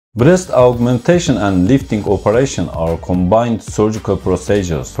Breast augmentation and lifting operation are combined surgical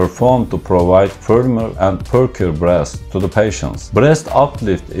procedures performed to provide firmer and perkier breasts to the patients. Breast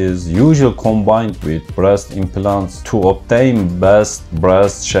uplift is usually combined with breast implants to obtain best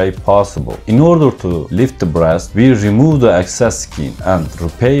breast shape possible. In order to lift the breast, we remove the excess skin and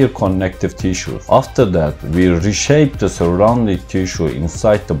repair connective tissues. After that, we reshape the surrounding tissue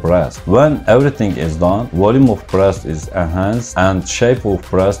inside the breast. When everything is done, volume of breast is enhanced and shape of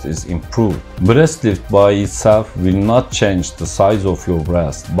breast is improved. Breast lift by itself will not change the size of your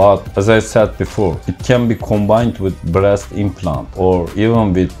breast, but as I said before, it can be combined with breast implant or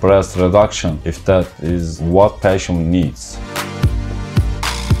even with breast reduction if that is what patient needs.